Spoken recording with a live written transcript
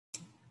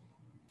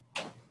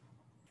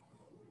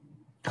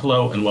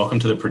Hello and welcome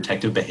to the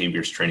Protective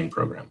Behaviors Training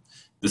Program.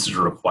 This is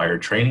a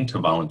required training to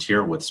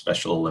volunteer with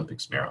Special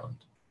Olympics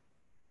Maryland.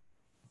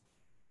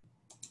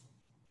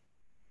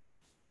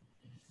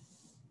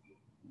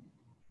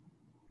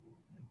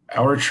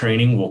 Our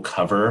training will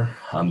cover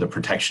the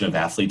protection of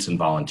athletes and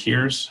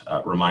volunteers,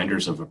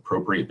 reminders of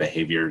appropriate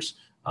behaviors,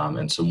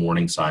 and some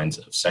warning signs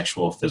of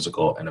sexual,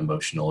 physical, and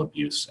emotional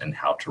abuse and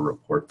how to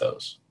report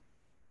those.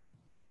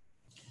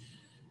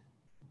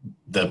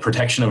 The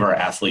protection of our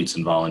athletes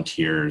and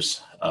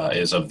volunteers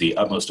is of the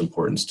utmost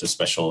importance to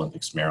Special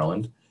Olympics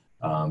Maryland,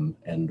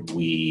 and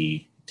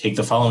we take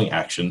the following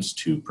actions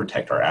to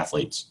protect our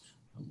athletes.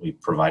 We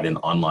provide an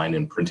online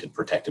and printed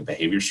protective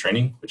behaviors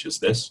training, which is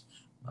this.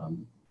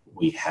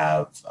 We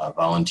have a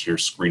volunteer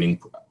screening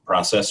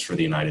process for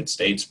the United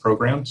States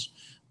programs.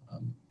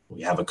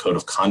 We have a code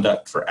of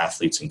conduct for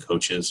athletes and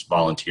coaches,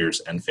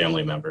 volunteers, and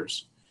family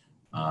members,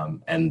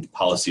 and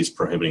policies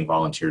prohibiting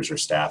volunteers or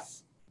staff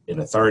in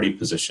authority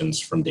positions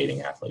from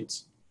dating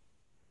athletes.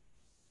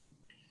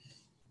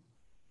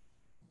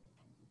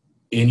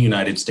 In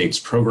United States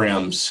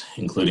programs,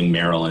 including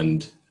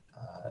Maryland,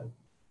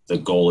 the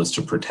goal is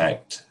to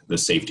protect the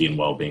safety and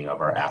well-being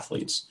of our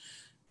athletes.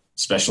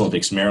 Special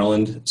Olympics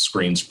Maryland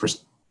screens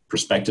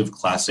prospective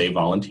Class A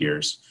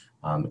volunteers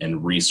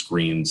and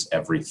rescreens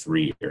every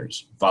 3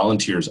 years.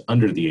 Volunteers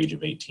under the age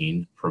of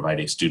 18 provide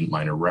a student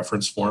minor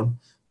reference form.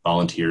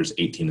 Volunteers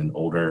 18 and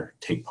older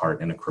take part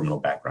in a criminal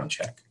background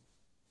check.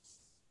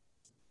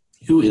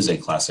 Who is a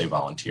Class A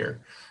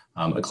volunteer?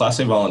 A Class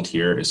A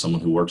volunteer is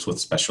someone who works with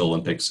Special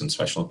Olympics and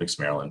Special Olympics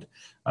Maryland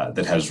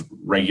that has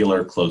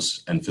regular,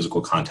 close, and physical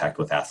contact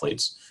with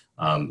athletes.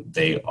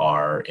 They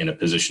are in a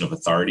position of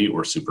authority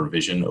or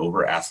supervision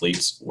over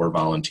athletes or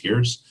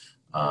volunteers.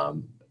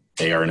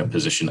 They are in a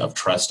position of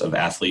trust of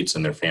athletes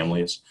and their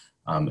families,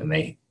 and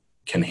they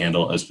can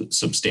handle a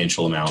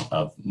substantial amount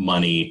of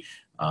money,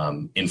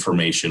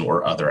 information,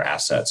 or other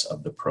assets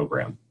of the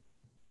program.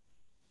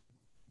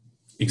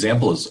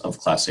 Examples of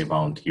Class A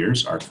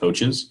volunteers are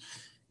coaches,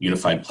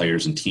 unified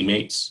players and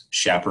teammates,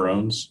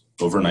 chaperones,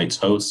 overnights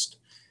host,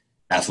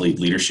 athlete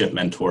leadership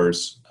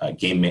mentors,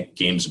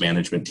 games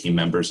management team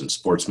members and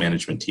sports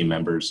management team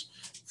members,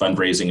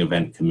 fundraising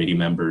event committee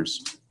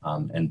members,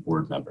 and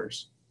board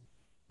members.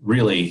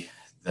 Really,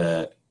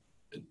 the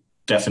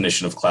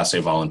definition of Class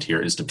A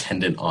volunteer is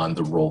dependent on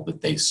the role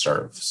that they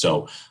serve.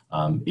 So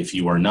if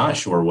you are not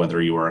sure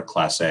whether you are a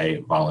Class A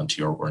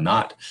volunteer or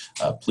not,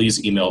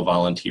 please email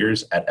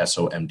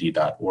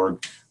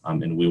volunteers@somd.org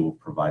and we will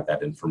provide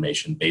that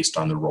information based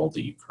on the role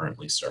that you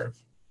currently serve.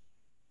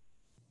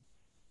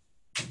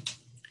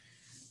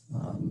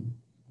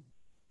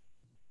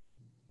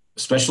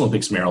 Special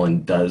Olympics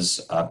Maryland does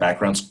a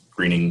background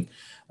screening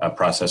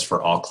process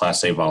for all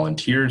Class A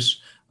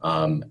volunteers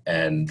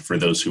and for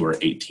those who are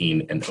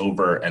 18 and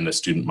over, and a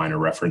student minor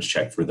reference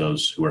check for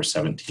those who are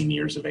 17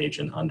 years of age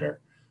and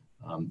under.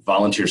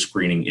 Volunteer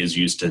screening is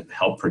used to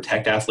help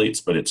protect athletes,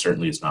 but it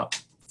certainly is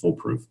not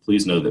foolproof.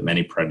 Please know that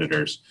many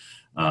predators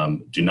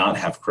do not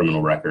have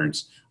criminal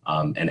records,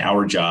 and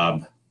our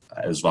job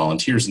as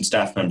volunteers and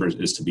staff members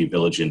is to be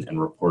vigilant and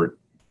report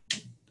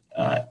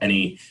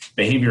any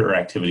behavior or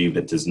activity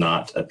that does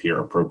not appear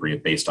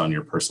appropriate based on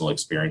your personal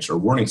experience or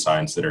warning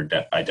signs that are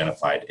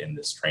identified in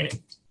this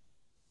training.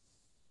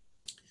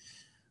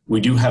 We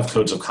do have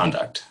codes of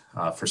conduct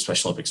for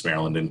Special Olympics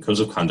Maryland, and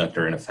codes of conduct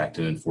are in effect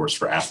and enforced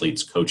for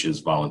athletes, coaches,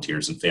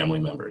 volunteers, and family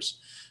members.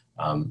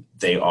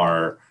 They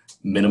are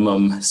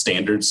minimum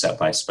standards set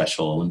by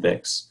Special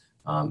Olympics,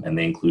 and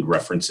they include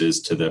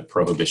references to the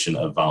prohibition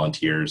of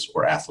volunteers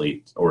or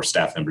athletes or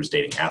staff members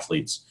dating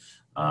athletes.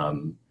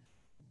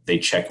 They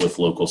check with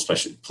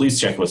please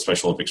check with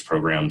Special Olympics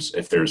programs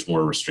if there's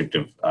more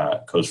restrictive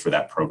codes for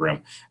that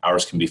program.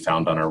 Ours can be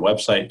found on our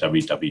website,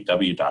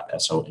 www.somd.org.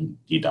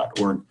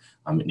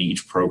 And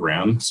each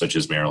program, such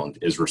as Maryland,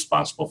 is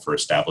responsible for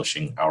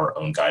establishing our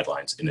own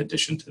guidelines in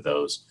addition to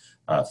those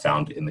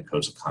found in the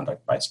codes of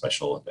conduct by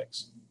Special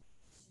Olympics.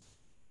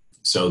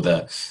 So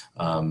the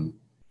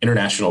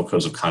international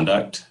codes of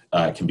conduct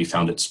can be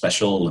found at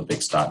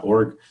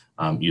specialolympics.org.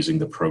 Using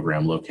the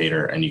program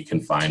locator, and you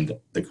can find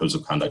the codes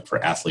of conduct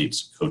for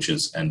athletes,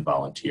 coaches, and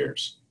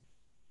volunteers.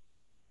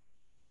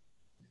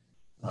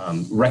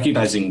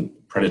 Recognizing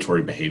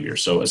predatory behavior.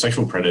 So a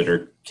sexual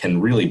predator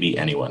can really be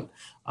anyone.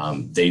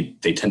 They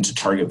tend to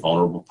target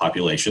vulnerable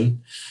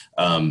population,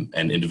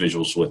 and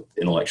individuals with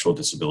intellectual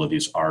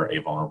disabilities are a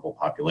vulnerable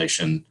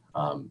population.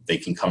 They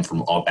can come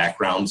from all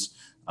backgrounds.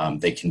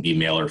 They can be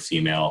male or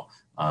female,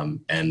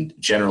 and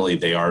generally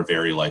they are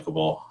very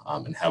likable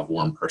and have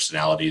warm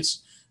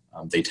personalities.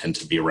 They tend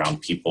to be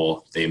around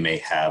people. They may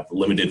have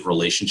limited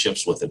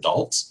relationships with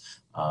adults.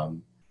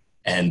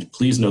 And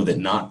please know that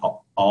not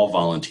all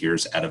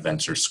volunteers at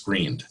events are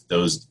screened.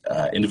 Those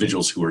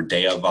individuals who are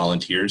day of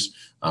volunteers,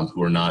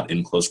 who are not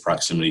in close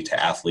proximity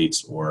to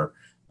athletes or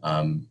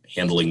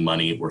handling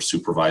money or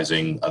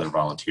supervising other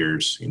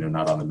volunteers,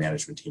 not on the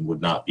management team, would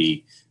not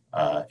be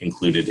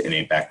included in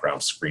a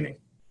background screening.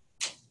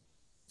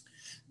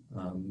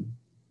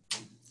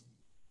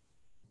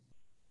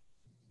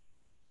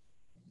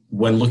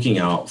 when looking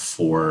out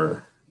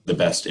for the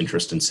best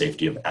interest and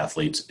safety of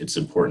athletes, it's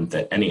important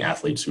that any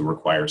athletes who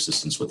require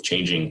assistance with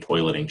changing,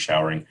 toileting,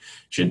 showering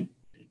should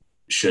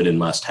and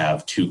must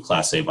have 2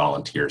 Class A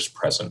volunteers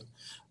present.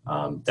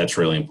 That's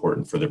really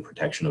important for the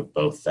protection of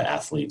both the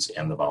athletes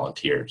and the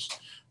volunteers.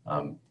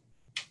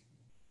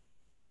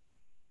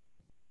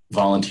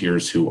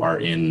 Volunteers who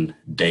are in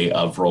day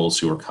of roles,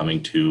 who are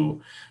coming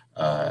to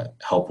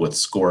help with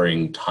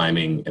scoring,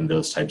 timing, and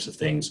those types of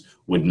things,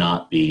 would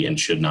not be and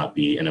should not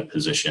be in a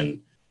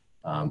position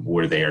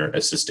where they are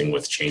assisting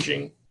with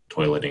changing,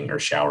 toileting, or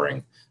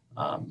showering.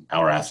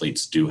 Our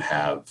athletes do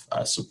have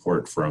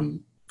support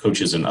from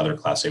coaches and other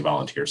Class A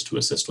volunteers to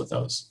assist with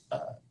those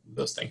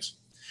things.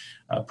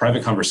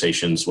 Private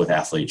conversations with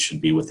athletes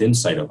should be within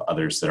sight of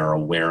others that are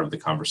aware of the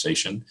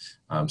conversation,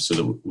 so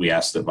that we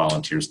ask that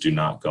volunteers do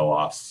not go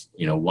off,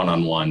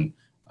 one-on-one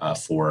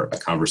for a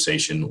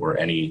conversation or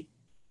any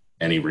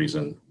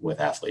reason with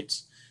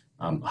athletes.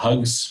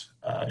 Hugs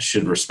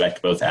should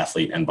respect both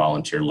athlete and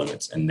volunteer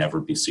limits and never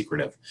be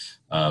secretive.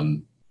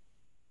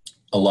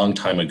 A long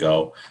time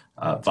ago,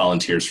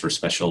 volunteers for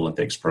Special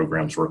Olympics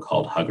programs were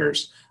called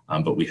huggers,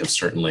 but we have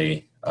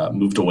certainly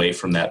moved away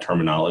from that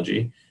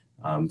terminology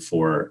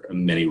for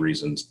many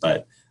reasons.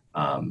 But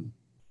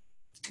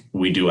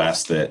we do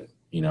ask that,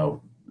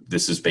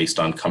 this is based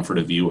on comfort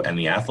of you and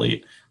the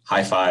athlete.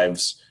 High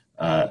fives,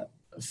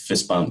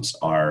 fist bumps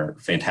are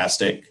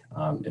fantastic.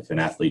 If an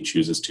athlete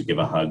chooses to give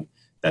a hug,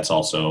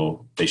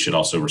 they should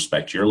also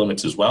respect your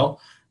limits as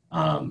well.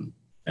 And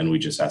we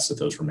just ask that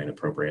those remain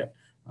appropriate.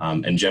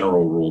 And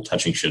general rule,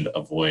 touching should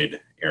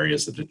avoid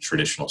areas that a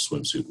traditional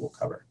swimsuit will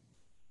cover.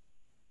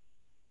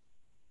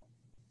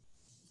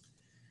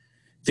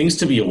 Things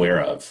to be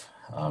aware of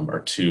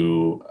are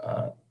to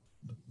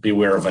be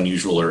aware of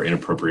unusual or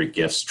inappropriate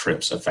gifts,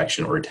 trips,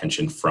 affection, or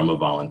attention from a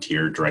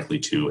volunteer directly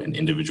to an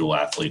individual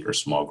athlete or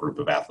small group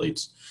of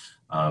athletes.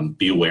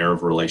 Be aware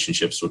of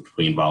relationships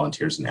between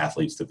volunteers and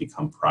athletes that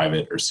become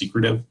private or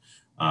secretive,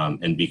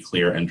 and be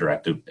clear and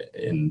directive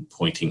in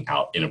pointing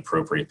out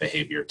inappropriate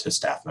behavior to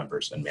staff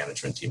members and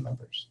management team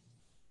members.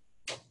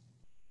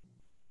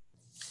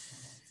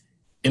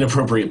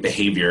 Inappropriate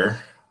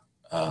behavior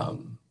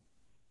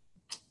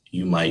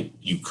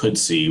you could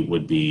see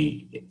would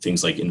be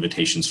things like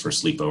invitations for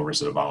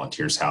sleepovers at a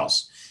volunteer's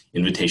house,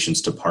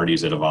 invitations to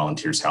parties at a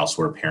volunteer's house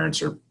where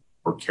parents or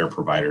care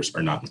providers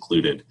are not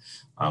included,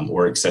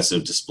 or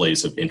excessive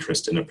displays of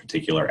interest in a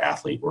particular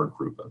athlete or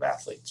group of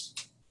athletes.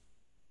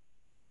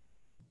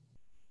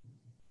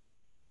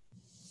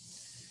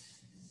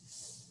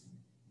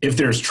 If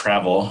there's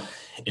travel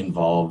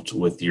involved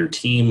with your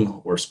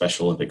team or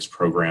Special Olympics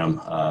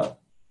program,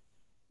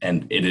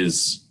 and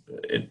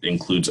it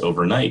includes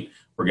overnight,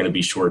 we're going to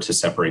be sure to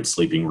separate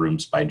sleeping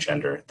rooms by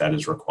gender. That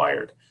is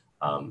required.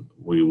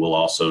 We will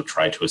also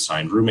try to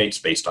assign roommates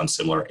based on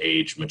similar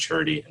age,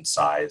 maturity, and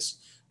size.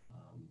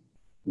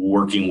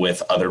 Working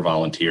with other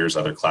volunteers,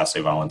 other Class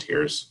A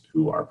volunteers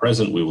who are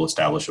present, we will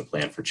establish a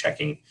plan for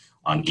checking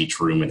on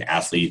each room and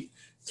athlete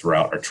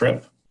throughout our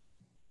trip,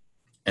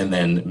 and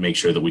then make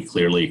sure that we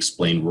clearly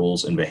explain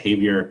rules and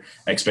behavior,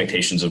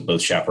 expectations of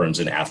both chaperones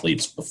and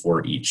athletes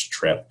before each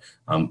trip.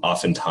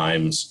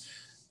 Oftentimes,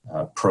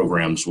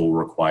 programs will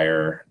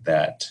require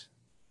that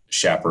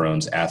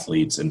chaperones,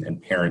 athletes,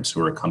 and parents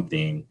who are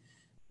accompanying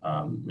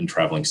and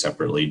traveling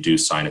separately do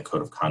sign a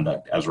code of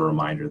conduct as a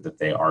reminder that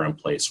they are in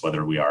place,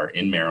 whether we are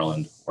in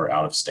Maryland or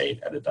out of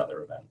state at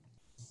another event.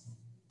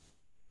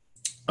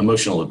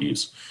 Emotional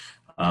abuse.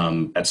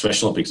 At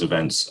Special Olympics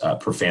events,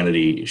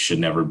 profanity should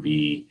never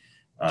be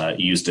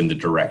used in the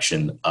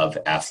direction of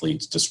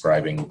athletes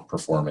describing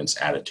performance,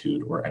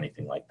 attitude, or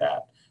anything like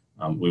that.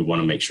 We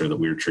want to make sure that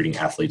we are treating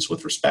athletes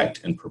with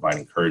respect and provide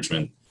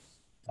encouragement,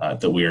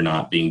 that we are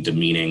not being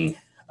demeaning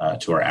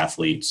to our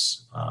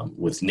athletes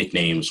with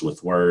nicknames,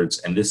 with words.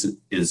 And this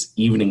is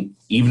even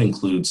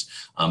includes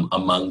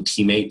among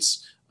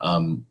teammates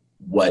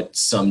what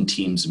some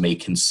teams may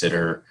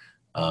consider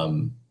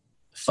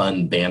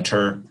fun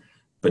banter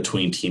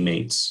between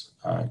teammates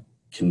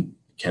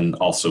can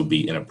also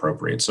be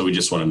inappropriate. So we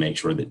just want to make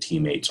sure that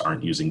teammates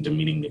aren't using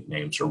demeaning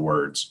nicknames or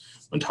words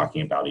when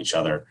talking about each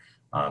other.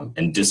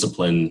 And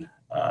discipline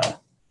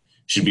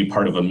should be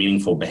part of a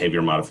meaningful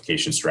behavior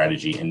modification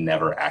strategy and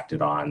never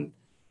acted on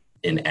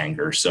in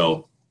anger.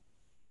 So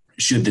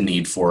should the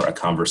need for a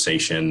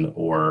conversation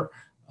or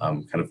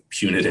kind of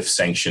punitive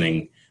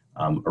sanctioning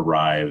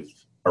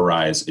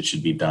arise, it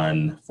should be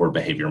done for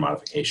behavior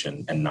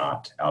modification and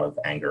not out of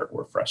anger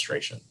or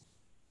frustration.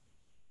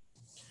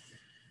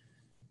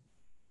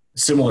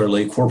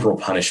 Similarly, corporal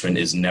punishment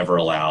is never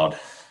allowed,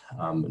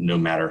 no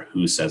matter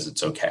who says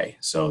it's okay.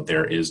 So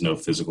there is no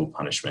physical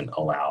punishment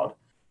allowed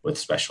with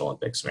Special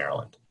Olympics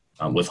Maryland.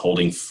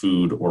 Withholding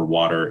food or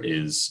water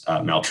is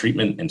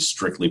maltreatment and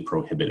strictly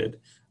prohibited.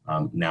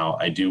 Now,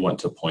 I do want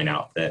to point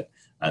out that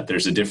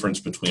there's a difference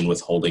between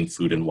withholding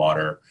food and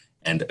water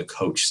and a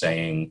coach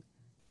saying,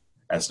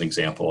 as an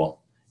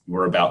example,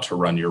 we're about to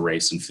run your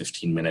race in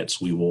 15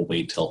 minutes. We will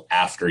wait till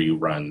after you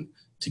run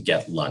to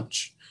get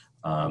lunch.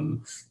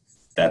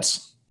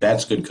 That's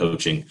That's good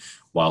coaching,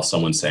 while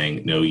someone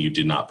saying, no, you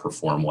did not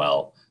perform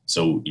well,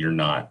 so you're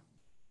not,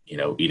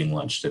 eating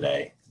lunch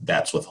today.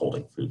 That's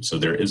withholding food. So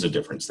there is a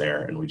difference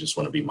there, and we just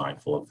want to be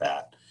mindful of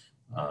that.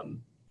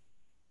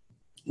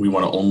 We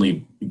want to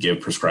only give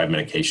prescribed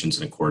medications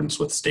in accordance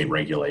with state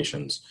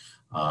regulations,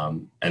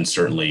 and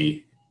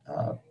certainly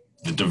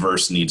the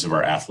diverse needs of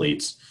our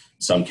athletes.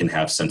 Some can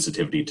have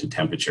sensitivity to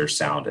temperature,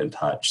 sound, and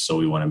touch. So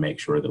we want to make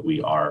sure that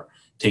we are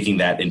taking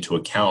that into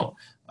account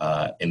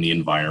in the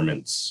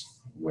environments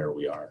where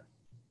we are.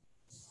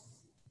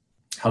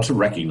 How to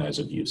recognize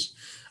abuse.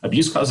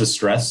 Abuse causes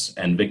stress,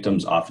 and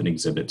victims often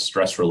exhibit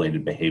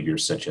stress-related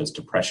behaviors such as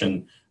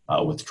depression,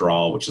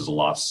 withdrawal, which is a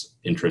lost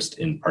interest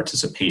in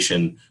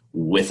participation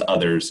with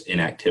others in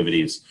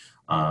activities,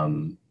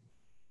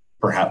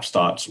 perhaps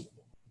thoughts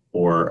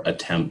or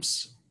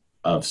attempts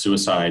of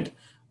suicide,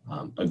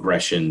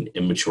 aggression,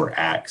 immature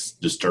acts,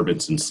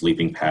 disturbance in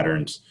sleeping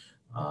patterns.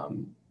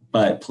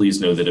 But please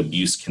know that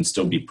abuse can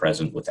still be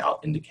present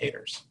without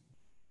indicators.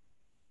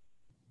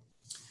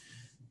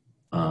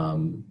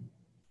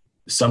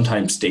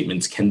 Sometimes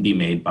statements can be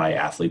made by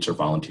athletes or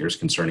volunteers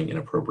concerning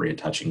inappropriate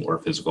touching or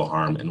physical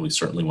harm, and we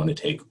certainly want to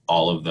take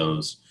all of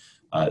those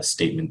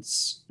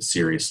statements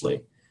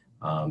seriously.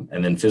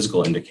 And then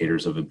physical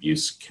indicators of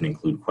abuse can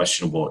include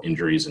questionable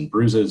injuries and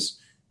bruises,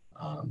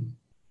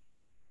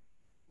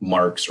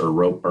 marks or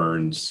rope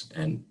burns,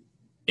 and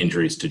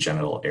injuries to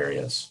genital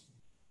areas.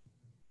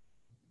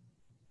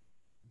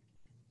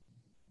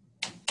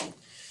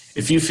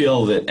 If you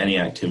feel that any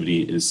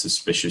activity is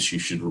suspicious, you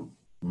should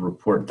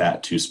report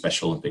that to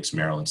Special Olympics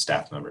Maryland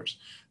staff members.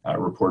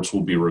 Reports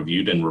will be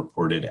reviewed and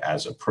reported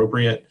as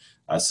appropriate.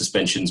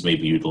 Suspensions may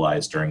be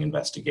utilized during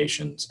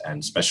investigations,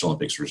 and Special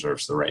Olympics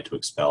reserves the right to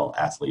expel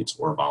athletes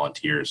or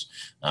volunteers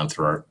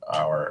through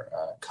our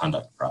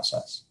conduct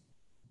process.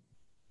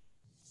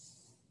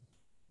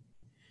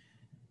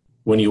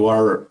 When you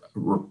are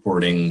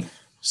reporting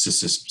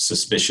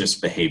suspicious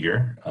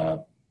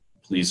behavior,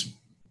 please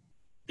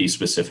be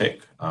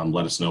specific.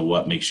 Let us know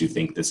what makes you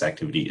think this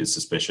activity is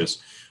suspicious,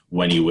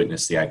 when you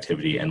witnessed the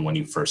activity, and when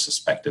you first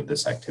suspected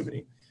this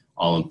activity.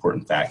 All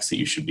important facts that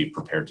you should be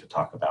prepared to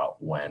talk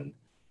about when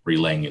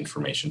relaying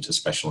information to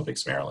Special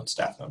Olympics Maryland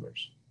staff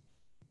members.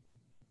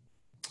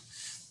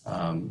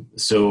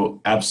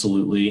 So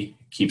absolutely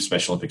keep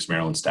Special Olympics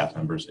Maryland staff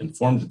members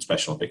informed of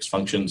Special Olympics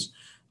functions.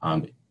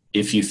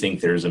 If you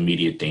think there's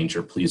immediate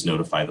danger, please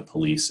notify the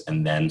police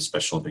and then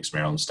Special Olympics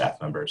Maryland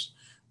staff members.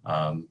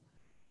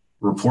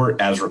 Report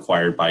as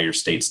required by your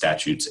state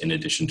statutes in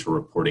addition to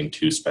reporting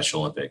to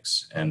Special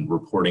Olympics. And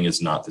reporting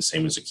is not the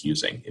same as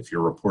accusing. If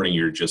you're reporting,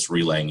 you're just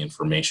relaying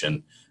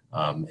information.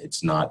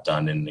 It's not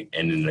done in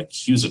an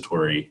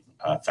accusatory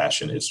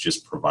fashion. It's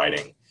just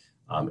providing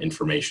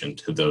information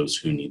to those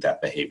who need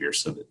that behavior,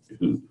 so that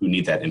who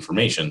need that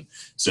information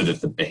so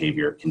that the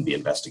behavior can be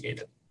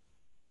investigated.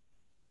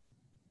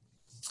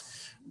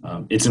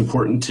 It's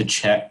important to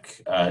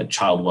check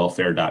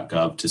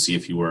childwelfare.gov to see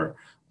if you were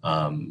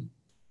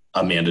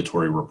a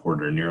mandatory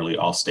reporter. Nearly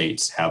all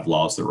states have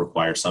laws that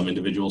require some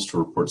individuals to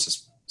report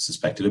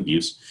suspected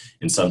abuse.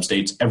 In some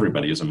states,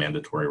 everybody is a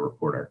mandatory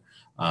reporter.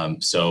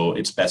 So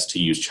it's best to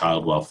use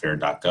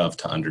childwelfare.gov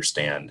to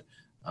understand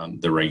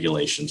the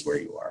regulations where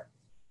you are.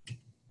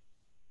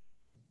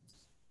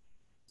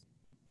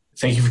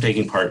 Thank you for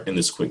taking part in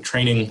this quick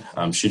training.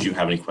 Should you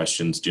have any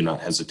questions, do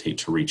not hesitate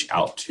to reach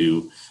out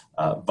to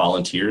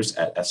volunteers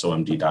at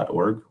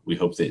somd.org. We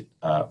hope that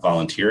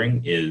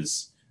volunteering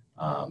is,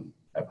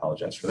 I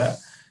apologize for that,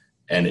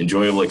 an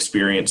enjoyable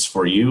experience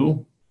for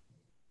you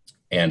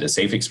and a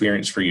safe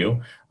experience for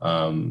you,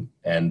 and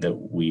that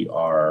we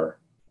are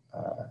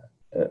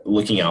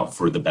looking out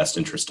for the best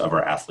interest of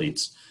our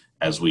athletes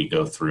as we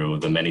go through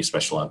the many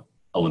Special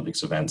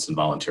Olympics events and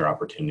volunteer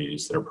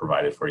opportunities that are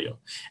provided for you.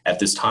 At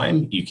this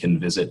time, you can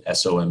visit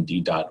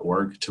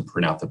somd.org to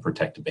print out the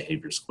Protected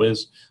Behaviors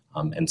quiz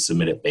and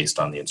submit it based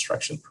on the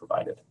instructions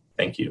provided.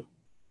 Thank you.